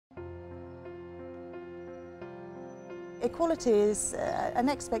Equality is an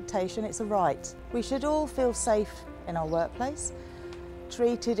expectation, it's a right. We should all feel safe in our workplace,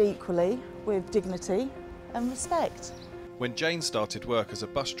 treated equally with dignity and respect. When Jane started work as a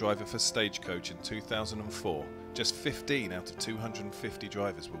bus driver for Stagecoach in 2004, just 15 out of 250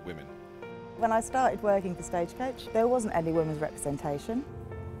 drivers were women. When I started working for Stagecoach, there wasn't any women's representation.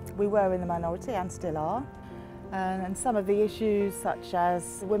 We were in the minority and still are. And some of the issues such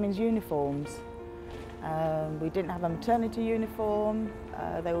as women's uniforms. We didn't have a maternity uniform.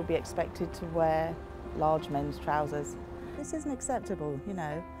 They would be expected to wear large men's trousers. This isn't acceptable, you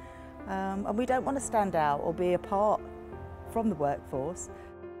know. And we don't want to stand out or be apart from the workforce.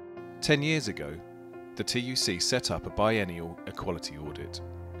 10 years ago, the TUC set up a biennial equality audit.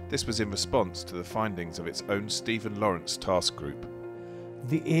 This was in response to the findings of its own Stephen Lawrence task group.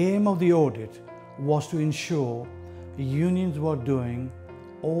 The aim of the audit was to ensure unions were doing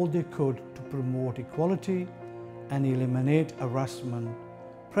all they could to promote equality and eliminate harassment,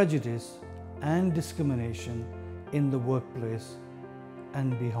 prejudice and discrimination in the workplace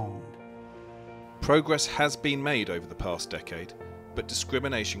and beyond. Progress has been made over the past decade, but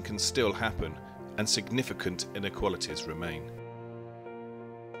discrimination can still happen and significant inequalities remain.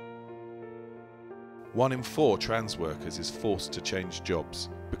 1 in 4 trans workers is forced to change jobs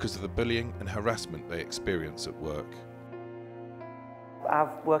because of the bullying and harassment they experience at work.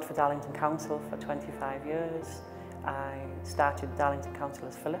 I've worked for Darlington Council for 25 years. I started Darlington Council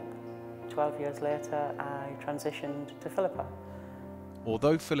as Philip. 12 years later, I transitioned to Philippa.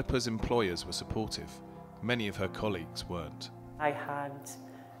 Although Philippa's employers were supportive, many of her colleagues weren't. I had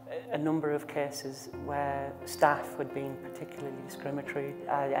a number of cases where staff had been particularly discriminatory.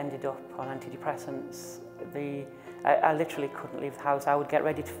 I ended up on antidepressants. I literally couldn't leave the house. I would get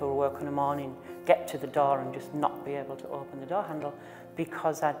ready for work in the morning, get to the door and just not be able to open the door handle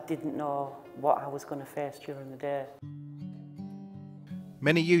because I didn't know what I was going to face during the day.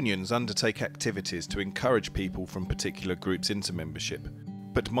 Many unions undertake activities to encourage people from particular groups into membership,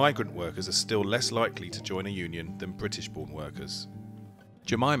 but migrant workers are still less likely to join a union than British-born workers.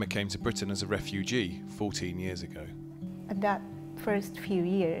 Jemima came to Britain as a refugee 14 years ago. At that first few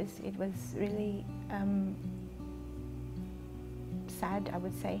years, it was really sad, I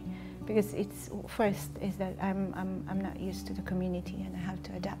would say, because it's first is that I'm not used to the community and I have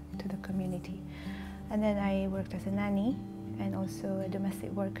to adapt to the community. And then I worked as a nanny and also a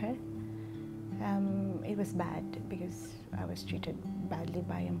domestic worker. It was bad because I was treated badly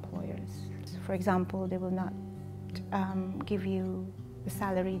by employers. For example, they will not give you the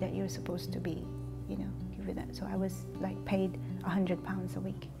salary that you're supposed to be, you know, give you that. So I was like paid £100 a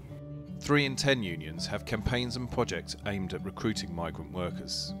week. 3 in 10 unions have campaigns and projects aimed at recruiting migrant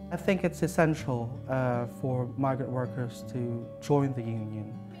workers. I think it's essential for migrant workers to join the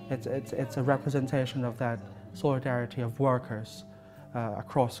union. It's a representation of that solidarity of workers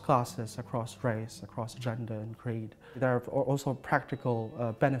across classes, across race, across gender and creed. There are also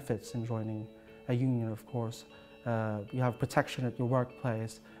practical benefits in joining a union, of course. You have protection at your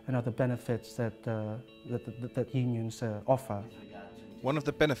workplace and other benefits that unions offer. One of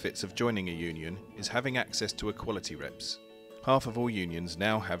the benefits of joining a union is having access to equality reps. Half of all unions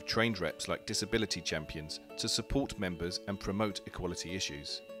now have trained reps like disability champions to support members and promote equality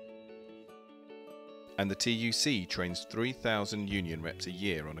issues. And the TUC trains 3,000 union reps a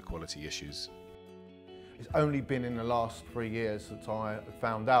year on equality issues. It's only been in the last 3 years that I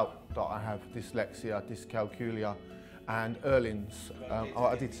found out that I have dyslexia, dyscalculia and Erling's.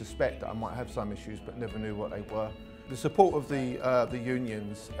 I did suspect that I might have some issues but never knew what they were. The support of the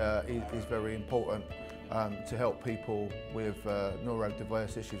unions is very important to help people with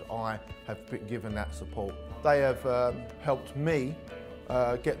neurodiverse issues. I have been given that support. They have helped me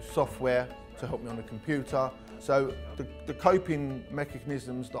get software to help me on the computer. So the coping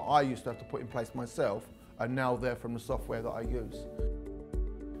mechanisms that I used to have to put in place myself are now there from the software that I use.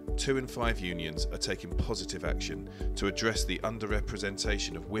 2 in 5 unions are taking positive action to address the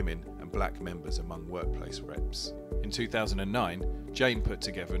underrepresentation of women and black members among workplace reps. In 2009, Jane put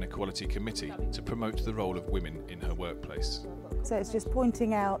together an equality committee to promote the role of women in her workplace. So it's just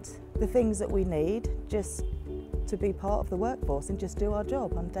pointing out the things that we need just to be part of the workforce and just do our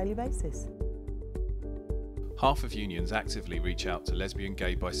job on a daily basis. Half of unions actively reach out to lesbian,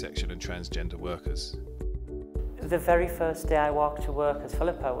 gay, bisexual and transgender workers. The very first day I walked to work as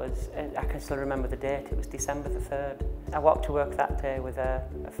Philippa was, I can still remember the date, it was December the 3rd. I walked to work that day with a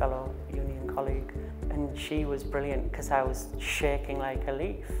fellow union colleague and she was brilliant because I was shaking like a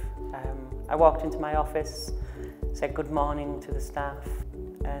leaf. I walked into my office, said good morning to the staff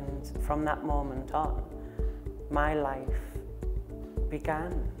and from that moment on, my life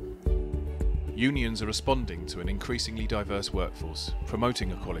began. Unions are responding to an increasingly diverse workforce,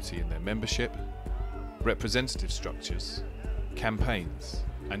 promoting equality in their membership, representative structures, campaigns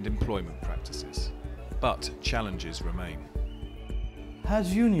and employment practices. But challenges remain.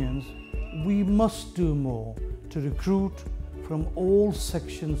 As unions, we must do more to recruit from all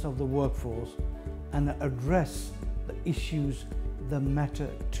sections of the workforce and address the issues that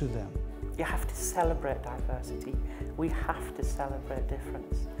matter to them. You have to celebrate diversity. We have to celebrate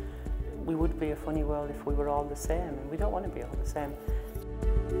difference. We would be a funny world if we were all the same, and we don't want to be all the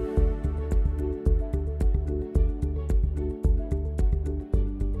same.